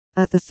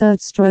At the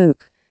third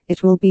stroke,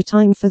 it will be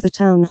time for the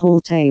town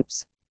hall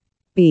tapes.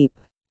 Beep,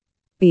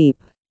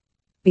 beep,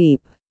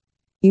 beep.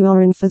 You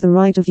are in for the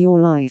ride of your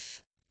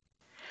life.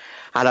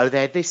 Hello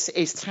there, this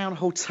is Town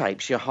Hall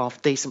Tapes, your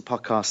half-decent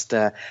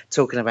podcast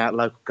talking about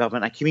local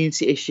government and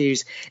community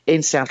issues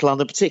in South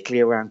London,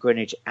 particularly around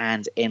Greenwich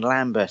and in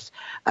Lambeth.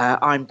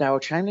 I'm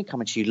Daryl Chamberlain,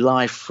 coming to you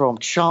live from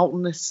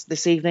Charlton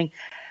this evening,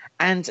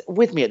 and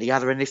with me at the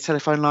other end of this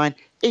telephone line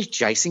is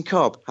Jason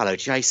Cobb. Hello,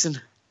 Jason.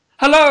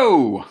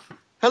 Hello!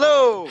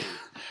 Hello!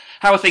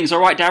 How are things? All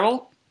right,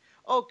 Daryl?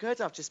 Oh, good.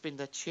 I've just been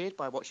cheered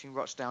by watching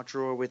Rochdale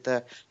draw with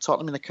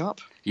Tottenham in the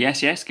Cup.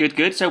 Yes,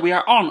 good. So we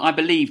are on, I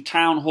believe,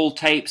 Town Hall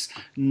Tapes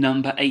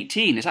number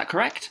 18. Is that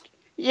correct?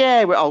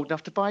 Yeah, we're old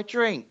enough to buy a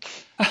drink.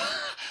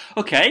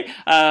 Okay,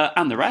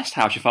 and the rest,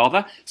 how's your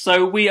father?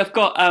 So we have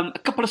got a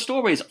couple of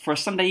stories for a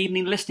Sunday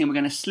evening listening. We're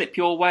going to slip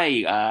your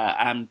way,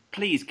 and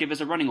please give us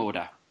a running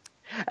order.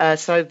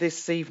 So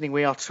this evening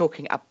we are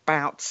talking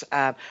about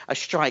a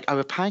strike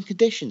over paying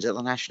conditions at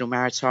the National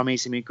Maritime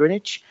Museum in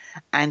Greenwich.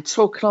 And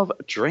talking of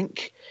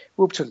drink,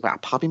 we'll be talking about a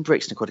pub in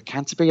Brixton called the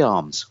Canterbury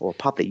Arms, or a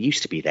pub that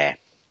used to be there.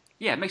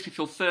 Yeah, it makes me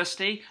feel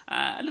thirsty,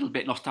 a little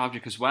bit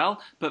nostalgic as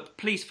well. But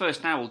please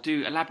first now,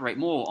 do elaborate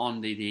more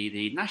on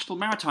the National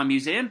Maritime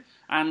Museum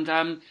and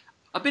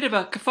a bit of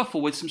a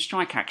kerfuffle with some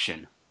strike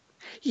action.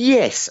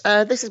 Yes,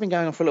 this has been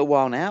going on for a little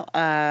while now.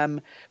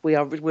 We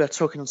are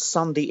talking on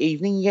Sunday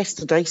evening.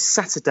 Yesterday,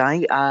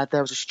 Saturday,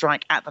 there was a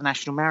strike at the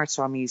National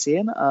Maritime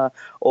Museum,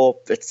 or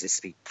it's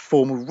the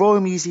former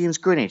Royal Museums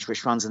Greenwich,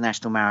 which runs the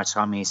National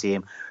Maritime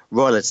Museum,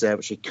 Royal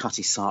Observatory,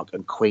 Cutty Sark,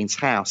 and Queen's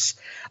House.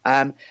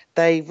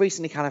 They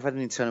recently kind of had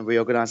an internal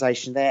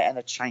reorganisation there, and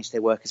have changed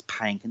their workers'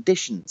 paying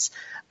conditions.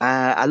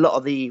 A lot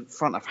of the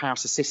front of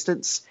house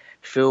assistants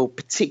feel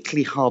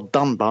particularly hard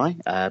done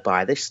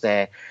by this.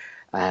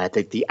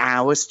 The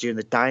hours during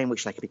the day in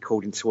which they can be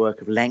called into work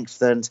have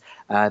lengthened.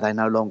 They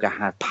no longer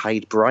have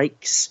paid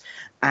breaks,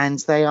 and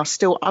they are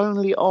still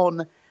only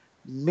on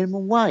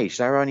minimum wage.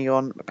 They're only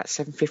on about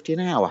 $7.50 an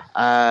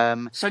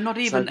hour. So not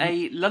even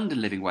a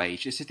London living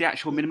wage. This is the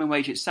actual minimum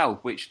wage itself,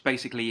 which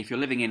basically, if you're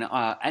living in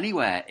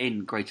anywhere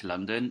in Greater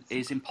London,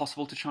 is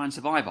impossible to try and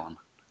survive on.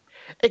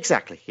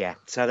 Exactly, yeah.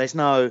 So there's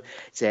no,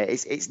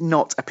 it's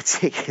not a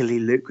particularly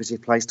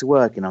lucrative place to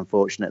work in,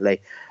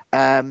 unfortunately.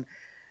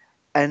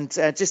 And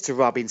just to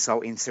rub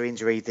insult into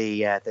injury,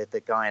 the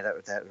guy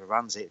that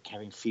runs it,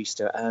 Kevin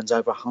Fuster, earns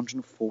over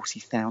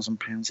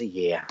 £140,000 a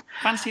year.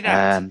 Fancy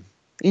that.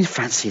 You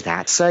fancy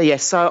that. So,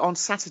 yes, so on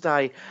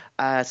Saturday,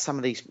 some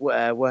of these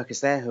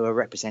workers there who are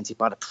represented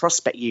by the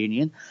Prospect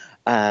Union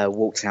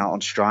walked out on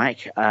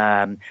strike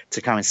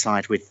to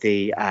coincide with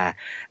the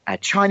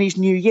Chinese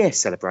New Year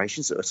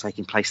celebrations that are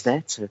taking place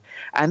there.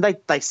 And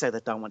they say they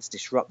don't want to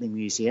disrupt the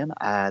museum.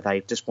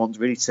 They just want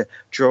really to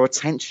draw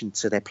attention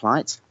to their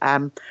plight.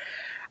 And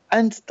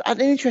an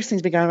interesting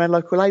thing's been going around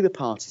local Labour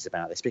parties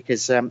about this,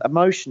 because a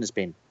motion has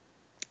been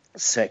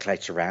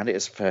circulated around.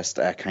 It first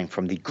came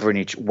from the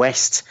Greenwich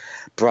West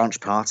branch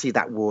party.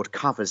 That ward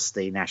covers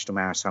the National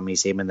Maritime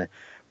Museum and the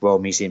Royal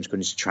Museum's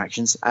Greenwich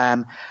attractions,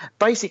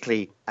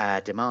 basically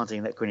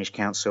demanding that Greenwich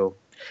Council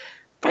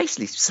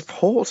basically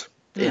support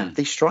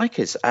these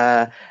strikers.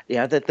 That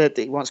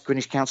it wants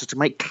Greenwich Council to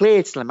make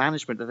clear to the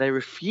management that their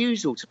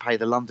refusal to pay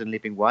the London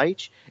living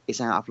wage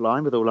is out of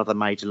line with all other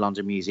major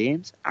London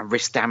museums and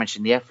risks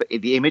damaging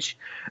the image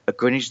of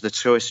Greenwich as the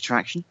tourist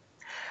attraction.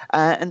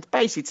 And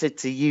basically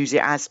to use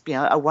it as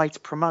a way to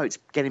promote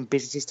getting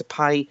businesses to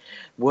pay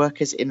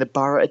workers in the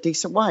borough a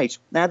decent wage.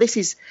 Now,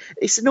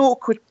 it's an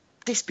awkward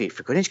dispute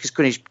for Greenwich, because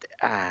Greenwich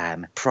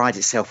prides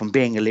itself on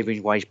being a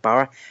living wage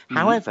borough. Mm-hmm.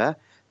 However,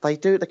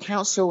 the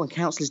council and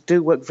councillors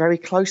do work very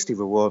closely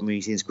with Royal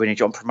Museums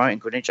Greenwich on promoting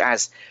Greenwich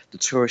as the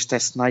tourist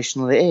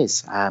destination that it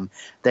is.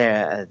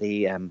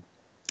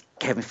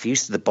 Kevin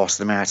Fuster, the boss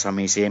of the Maritime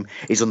Museum,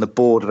 is on the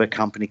board of a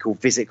company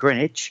called Visit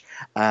Greenwich,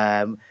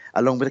 along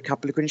with a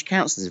couple of Greenwich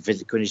councillors.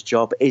 Visit Greenwich's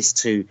job is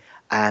to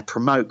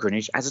promote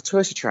Greenwich as a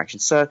tourist attraction.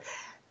 So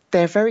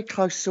they're very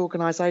close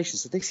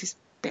organisations. So this is a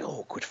bit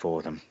awkward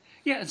for them.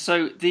 Yeah,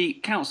 so the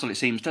council, it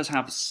seems, does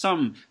have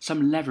some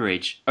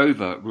leverage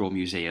over Royal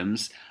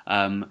Museums.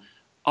 Are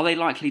they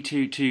likely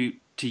to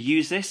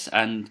use this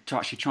and to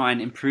actually try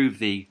and improve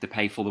the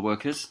pay for the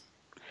workers?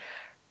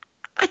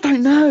 I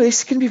don't know.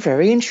 It's going to be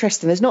very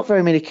interesting. There's not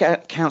very many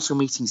council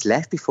meetings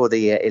left before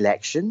the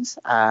elections.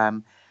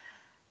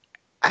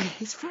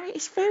 It's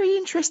a very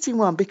interesting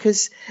one,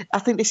 because I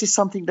think this is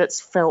something that's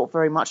felt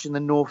very much in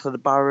the north of the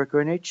borough of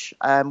Greenwich,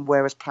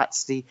 whereas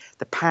perhaps the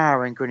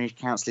power in Greenwich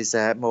Council is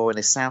more in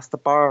the south of the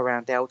borough,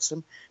 around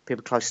Eltham,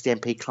 people close to the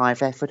MP Clive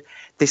Efford.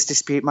 This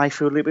dispute may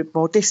feel a little bit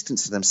more distant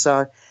to them.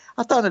 So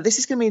I don't know. This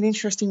is going to be an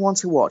interesting one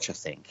to watch, I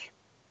think.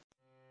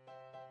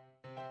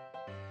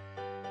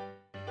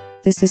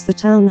 This is the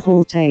Town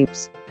Hall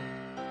Tapes.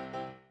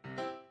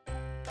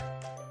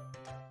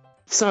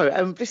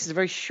 So this is a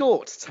very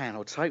short Town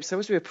Hall tape. So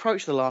as we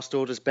approach the last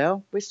orders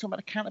bell, we're talking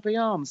about the Canterbury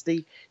Arms,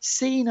 the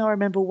scene I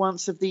remember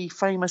once of the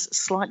famous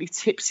Slightly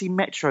Tipsy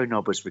Metro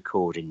Knobbers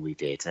recording we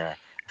did a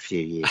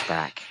few years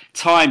back.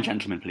 Time,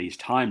 gentlemen, please.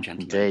 Time,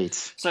 gentlemen. Indeed.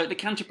 So the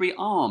Canterbury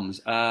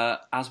Arms,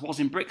 as was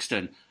in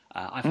Brixton.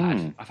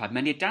 I've had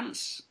many a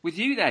dance with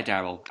you there,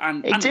 Daryl,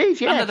 and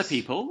Indeed, yes. and other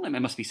people. It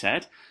must be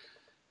said.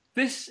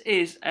 This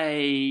is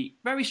a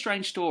very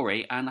strange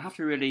story, and I have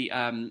to really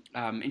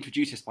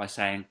introduce this by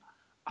saying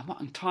I'm not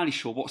entirely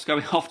sure what's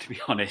going off, to be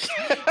honest.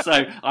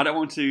 So I don't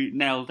want to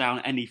nail down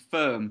any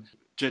firm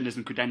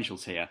journalism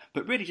credentials here,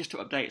 but really just to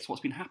update us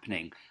what's been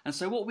happening. And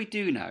so what we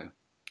do know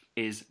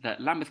is that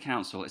Lambeth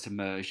Council has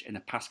emerged in the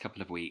past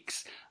couple of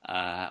weeks,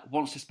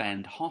 wants to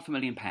spend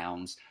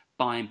 £500,000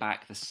 buying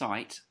back the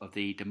site of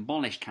the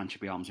demolished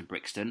Canterbury Arms in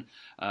Brixton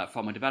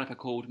from a developer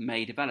called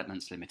May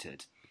Developments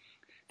Limited.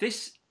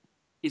 This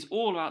is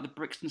all about the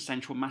Brixton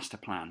Central Master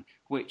Plan,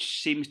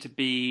 which seems to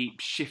be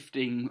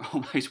shifting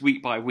almost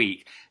week by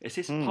week. It's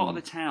this part of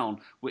the town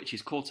which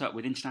is caught up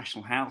with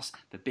International House,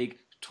 the big,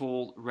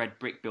 tall, red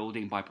brick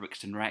building by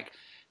Brixton Rec.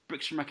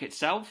 Brixton Rec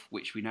itself,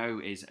 which we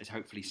know is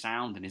hopefully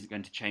sound and isn't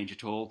going to change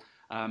at all,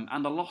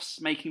 and the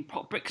loss-making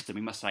Pop Brixton,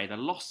 we must say, the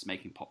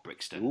loss-making Pop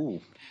Brixton.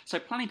 Ooh. So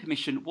planning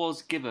permission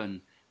was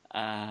given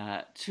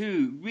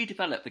to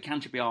redevelop the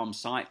Canterbury Arms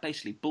site,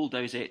 basically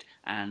bulldoze it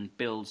and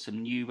build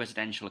some new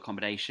residential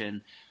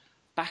accommodation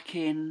back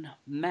in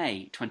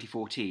May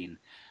 2014.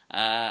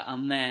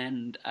 And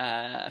then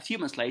a few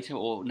months later,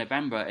 or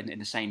November in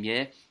the same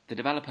year, the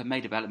developer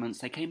May Developments,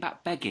 they came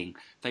back begging.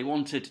 They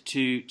wanted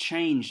to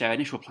change their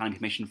initial planning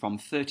permission from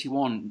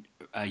 31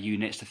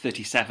 units to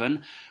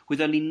 37, with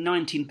only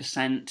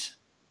 19%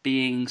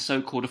 being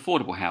so-called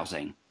affordable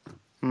housing.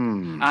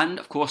 And,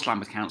 of course,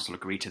 Lambeth Council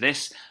agreed to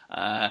this.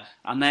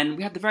 And then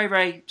we had the very,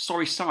 very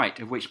sorry sight,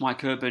 of which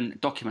Mike Urban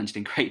documented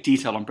in great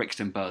detail on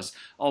Brixton Buzz,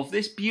 of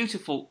this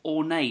beautiful,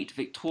 ornate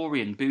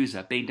Victorian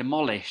boozer being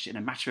demolished in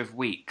a matter of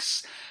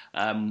weeks.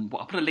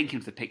 I'll put a link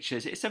into the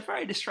pictures. It's a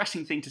very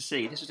distressing thing to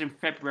see. This was in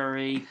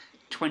February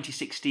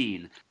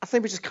 2016. I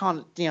think we just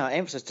can't,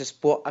 emphasise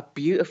just what a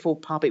beautiful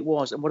pub it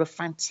was and what a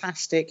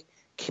fantastic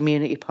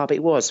community pub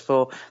it was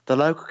for the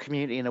local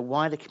community and a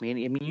wider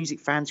community of music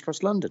fans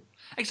across London.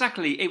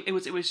 Exactly. It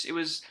was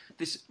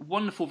this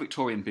wonderful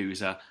Victorian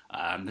boozer.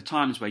 The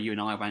times where you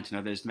and I went and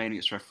others, mainly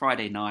it's for a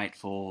Friday night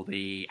for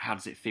the How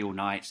Does It Feel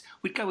nights.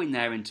 We'd go in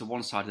there into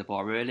one side of the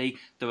bar early.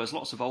 There was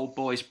lots of old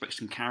boys,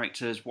 Brixton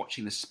characters,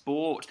 watching the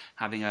sport,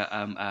 having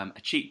a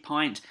cheap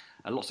pint,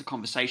 lots of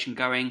conversation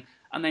going,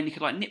 and then you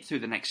could nip through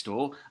the next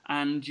door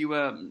and you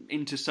were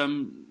into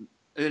some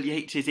early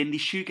 80s indie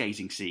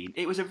shoegazing scene.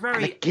 It was a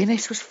very... And the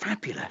Guinness was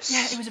fabulous.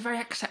 Yeah, it was a very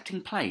accepting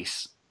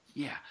place.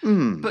 Yeah.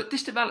 But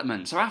this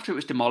development, so after it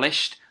was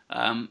demolished,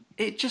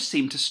 it just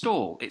seemed to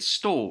stall. It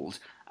stalled.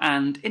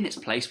 And in its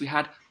place, we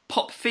had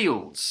Pop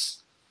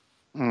Fields.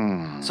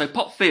 So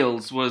Pop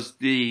Fields was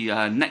the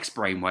next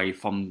brainwave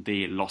from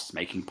the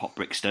loss-making Pop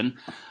Brixton.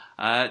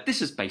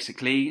 This is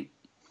basically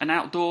an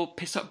outdoor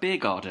piss-up beer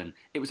garden.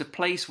 It was a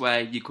place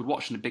where you could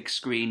watch on a big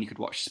screen, you could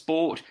watch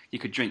sport, you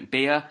could drink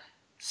beer.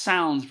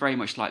 Sounds very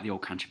much like the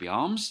old Canterbury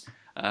Arms,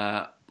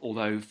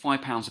 although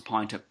 £5 a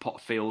pint at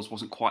Pop Fields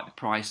wasn't quite the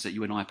price that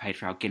you and I paid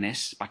for our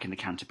Guinness back in the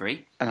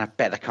Canterbury. And I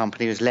bet the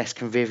company was less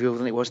convivial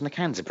than it was in the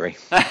Canterbury.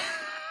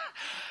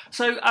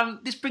 So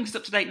this brings us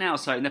up to date now.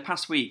 So in the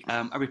past week,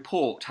 a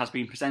report has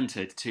been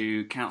presented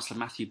to Councillor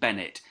Matthew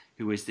Bennett,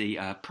 who is the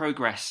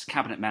Progress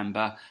Cabinet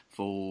Member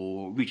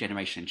for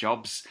Regeneration and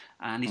Jobs,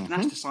 and he's been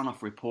asked to sign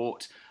off a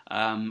report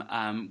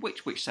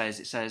which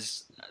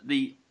says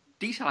the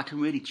detail I can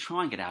really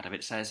try and get out of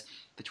it says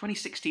the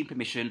 2016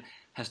 permission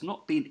has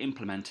not been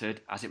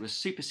implemented as it was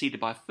superseded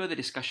by further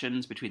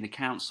discussions between the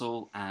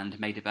council and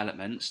May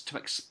Developments to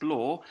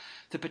explore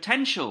the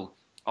potential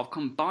of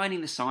combining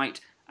the site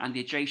and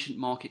the adjacent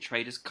Market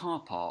Traders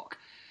car park.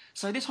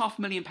 So this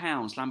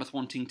 £500,000 Lambeth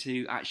wanting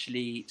to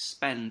actually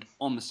spend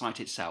on the site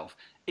itself,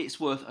 it's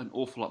worth an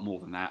awful lot more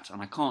than that,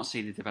 and I can't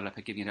see the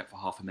developer giving it up for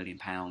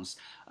 £500,000.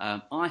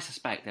 I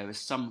suspect there is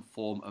some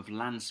form of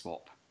land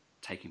swap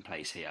taking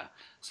place here.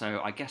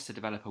 So I guess the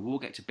developer will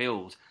get to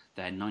build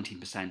their 19%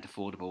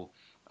 affordable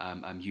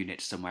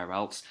units somewhere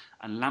else,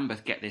 and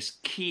Lambeth get this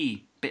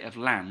key bit of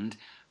land,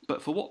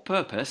 but for what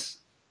purpose?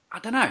 I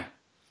don't know.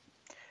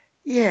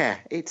 Yeah,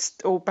 it's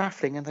all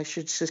baffling, and they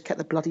should just kept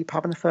the bloody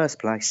pub in the first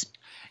place.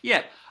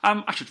 Yeah,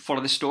 I should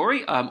follow this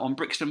story on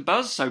Brixton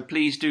Buzz, so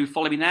please do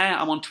follow me there.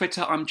 I'm on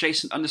Twitter, I'm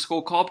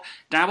Jason_Cobb.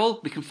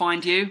 Darryl, we can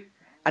find you.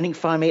 And you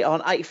can find me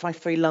on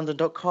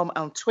 853london.com,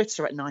 on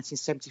Twitter at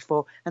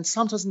 1974, and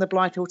sometimes in the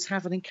Blythe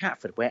Tavern in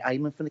Catford, where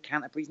Eamon from the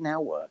Canterbury now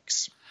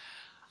works.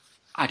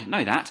 I didn't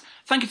know that.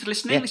 Thank you for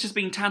listening. Yeah. This has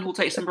been Town Hall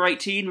Tapes number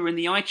 18. We're in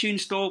the iTunes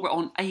store. We're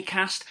on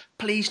Acast.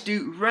 Please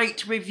do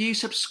rate, review,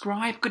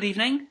 subscribe. Good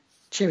evening.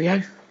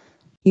 Cheerio.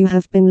 You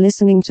have been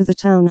listening to the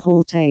Town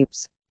Hall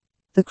Tapes.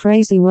 The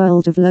crazy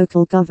world of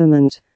local government.